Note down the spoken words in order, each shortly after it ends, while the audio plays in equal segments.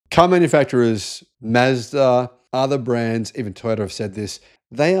Car manufacturers, Mazda, other brands, even Toyota have said this.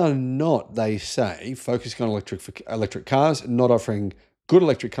 They are not, they say, focusing on electric cars, not offering good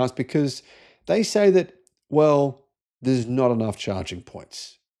electric cars because they say that, well, there's not enough charging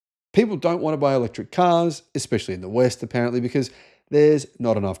points. People don't want to buy electric cars, especially in the West, apparently, because there's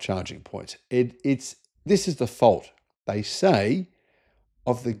not enough charging points. This is the fault, they say,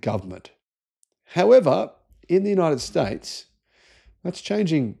 of the government. However, in the United States, that's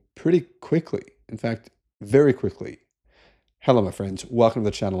changing pretty quickly. In fact, very quickly. Hello, my friends. Welcome to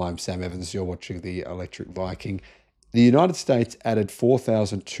the channel. I'm Sam Evans. You're watching the Electric Viking. The United States added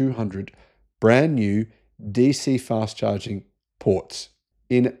 4,200 brand new DC fast charging ports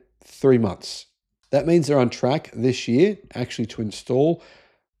in 3 months. That means they're on track this year actually to install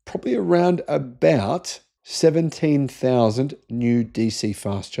probably around about 17,000 new DC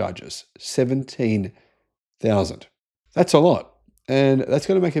fast chargers. 17,000. That's a lot. And that's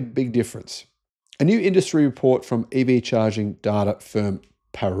going to make a big difference. A new industry report from EV charging data firm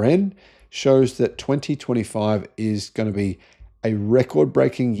Paren shows that 2025 is going to be a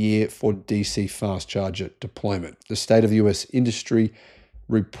record-breaking year for DC fast charger deployment. The State of the US Industry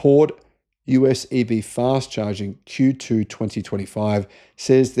report, US EV fast charging Q2 2025,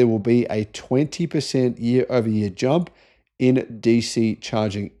 says there will be a 20% year-over-year jump in DC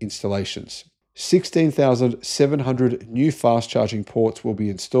charging installations. 16,700 new fast charging ports will be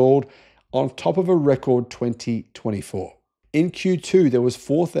installed on top of a record 2024. In Q2, there was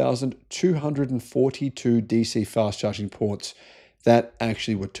 4,242 DC fast charging ports that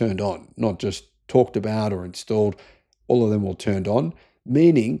actually were turned on, not just talked about or installed. All of them were turned on,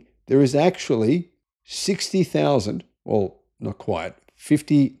 meaning there is actually 60,000, well, not quite,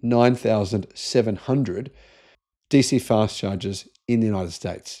 59,700 DC fast chargers in the United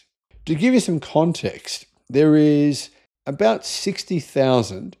States. To give you some context, there is about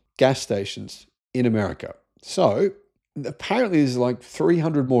 60,000 gas stations in America. So apparently there's like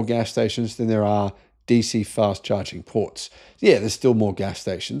 300 more gas stations than there are DC fast charging ports. Yeah, there's still more gas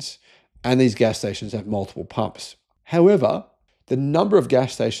stations, and these gas stations have multiple pumps. However, the number of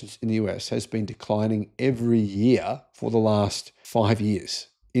gas stations in the US has been declining every year for the last 5 years.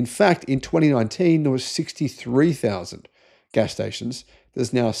 In fact, in 2019, there was 63,000 gas stations.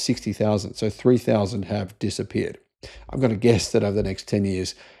 There's now 60,000. So 3,000 have disappeared. I'm going to guess that over the next 10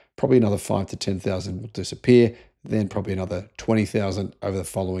 years, probably another 5 to 10,000 will disappear, then probably another 20,000 over the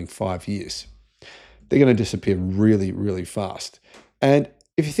following 5 years. They're going to disappear really, really fast. And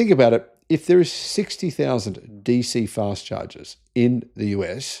if you think about it, if there is 60,000 DC fast chargers in the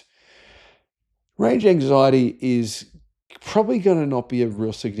US, range anxiety is probably going to not be a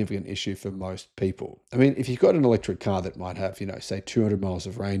real significant issue for most people. I mean, if you've got an electric car that might have, say 200 miles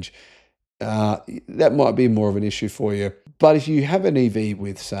of range, that might be more of an issue for you. But if you have an EV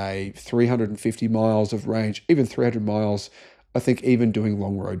with, say, 350 miles of range, even 300 miles, I think even doing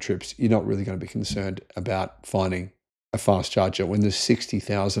long road trips, you're not really going to be concerned about finding a fast charger when there's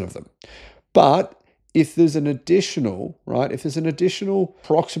 60,000 of them. But if there's an additional,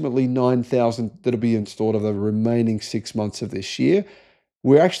 approximately 9,000 that'll be installed over the remaining 6 months of this year,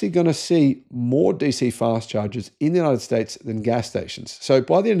 we're actually going to see more DC fast chargers in the United States than gas stations. So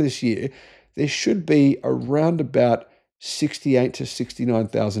by the end of this year, there should be around about 68 to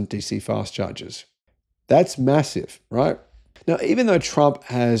 69,000 DC fast chargers. That's massive, right? Now, even though Trump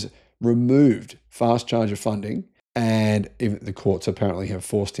has removed fast charger funding, and even the courts apparently have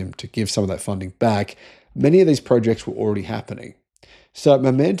forced him to give some of that funding back, many of these projects were already happening. So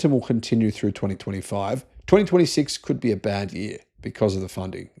momentum will continue through 2025. 2026 could be a bad year because of the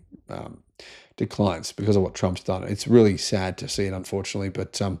funding declines, because of what Trump's done. It's really sad to see it, unfortunately.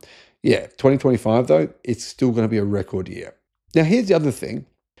 But 2025, though, it's still going to be a record year. Now, here's the other thing.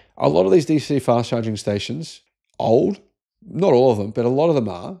 A lot of these DC fast charging stations, old, not all of them, but a lot of them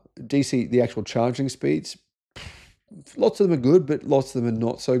are, DC, the actual charging speeds, lots of them are good, but lots of them are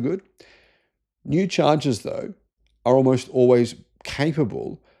not so good. New chargers, though, are almost always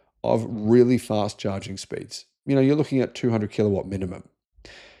capable of really fast charging speeds. You're looking at 200 kilowatt minimum.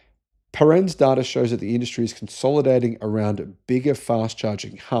 Paren's data shows that the industry is consolidating around bigger fast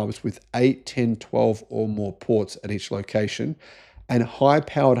charging hubs with 8, 10, 12 or more ports at each location, and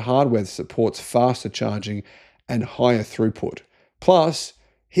high-powered hardware that supports faster charging and higher throughput. Plus,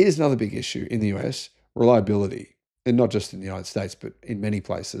 here's another big issue in the US, reliability. And not just in the United States, but in many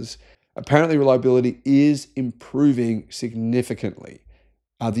places. Apparently, reliability is improving significantly.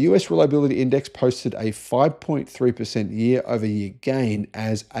 The US Reliability Index posted a 5.3% year-over-year gain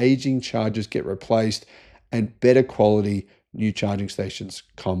as aging chargers get replaced and better quality new charging stations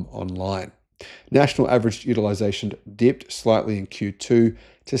come online. National average utilization dipped slightly in Q2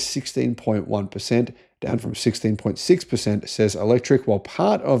 to 16.1%, down from 16.6%, says Electric, while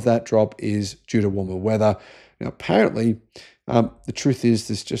part of that drop is due to warmer weather. Now, apparently, the truth is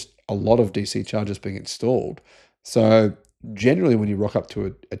there's just a lot of DC chargers being installed. So generally, when you rock up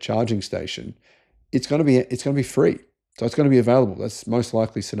to a charging station, it's going to be free. So it's going to be available. That's the most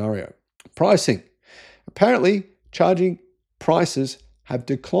likely scenario. Pricing. Apparently, charging prices have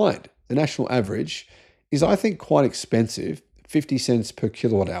declined. The national average is, I think, quite expensive, 50 cents per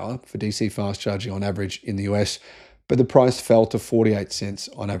kilowatt hour for DC fast charging on average in the US, but the price fell to 48 cents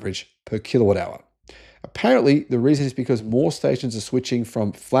on average per kilowatt hour. Apparently, the reason is because more stations are switching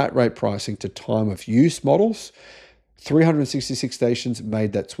from flat rate pricing to time of use models. 366 stations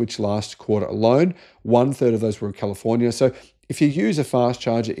made that switch last quarter alone. 1/3 of those were in California. So if you use a fast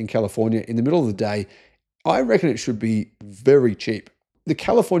charger in California in the middle of the day, I reckon it should be very cheap. The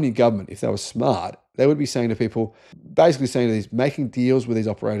California government, if they were smart, they would be saying to people, basically saying to these, making deals with these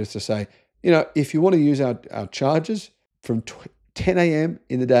operators to say, if you want to use our chargers from 10 a.m.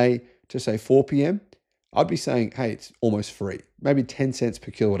 in the day to say 4 p.m., I'd be saying, hey, it's almost free, maybe 10 cents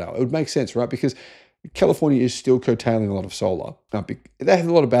per kilowatt hour. It would make sense, right? Because California is still curtailing a lot of solar. Now, they have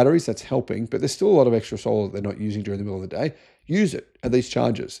a lot of batteries, that's helping, but there's still a lot of extra solar that they're not using during the middle of the day. Use it at these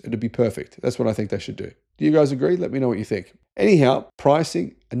chargers. It'd be perfect. That's what I think they should do. Do you guys agree? Let me know what you think. Anyhow,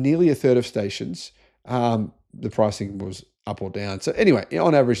 pricing, nearly 1/3 of stations, the pricing was up or down. So anyway,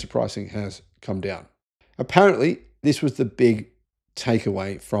 on average, the pricing has come down. Apparently, this was the big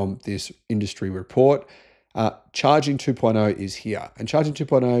takeaway from this industry report. Charging 2.0 is here. And Charging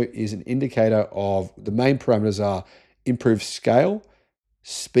 2.0 is an indicator of the main parameters are improved scale,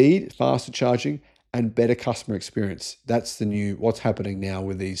 speed, faster charging, and better customer experience. That's what's happening now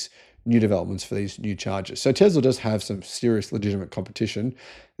with these new developments for these new chargers. So Tesla does have some serious legitimate competition.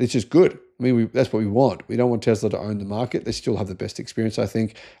 It's just good. I mean, that's what we want. We don't want Tesla to own the market. They still have the best experience, I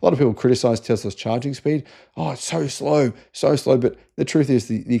think. A lot of people criticize Tesla's charging speed. Oh, it's so slow. But the truth is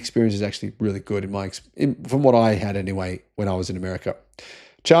the experience is actually really good from what I had anyway when I was in America.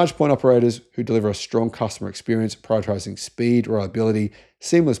 Charge point operators who deliver a strong customer experience, prioritizing speed, reliability,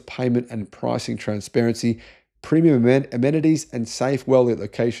 seamless payment and pricing transparency, premium amenities, and safe, well-lit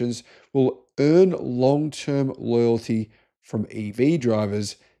locations will earn long-term loyalty from EV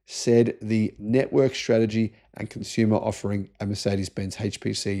drivers, said the network strategy and consumer offering at Mercedes-Benz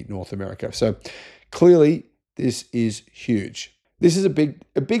HPC North America. So clearly, this is huge. This is a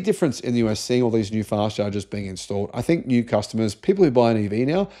big difference in the US, seeing all these new fast chargers being installed. I think new customers, people who buy an EV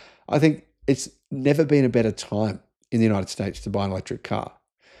now, I think it's never been a better time in the United States to buy an electric car.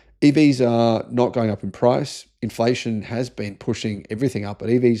 EVs are not going up in price. Inflation has been pushing everything up, but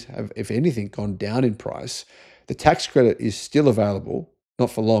EVs have, if anything, gone down in price. The tax credit is still available,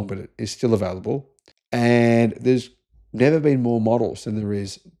 not for long, but it is still available. And there's never been more models than there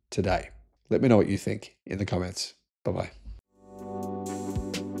is today. Let me know what you think in the comments. Bye-bye.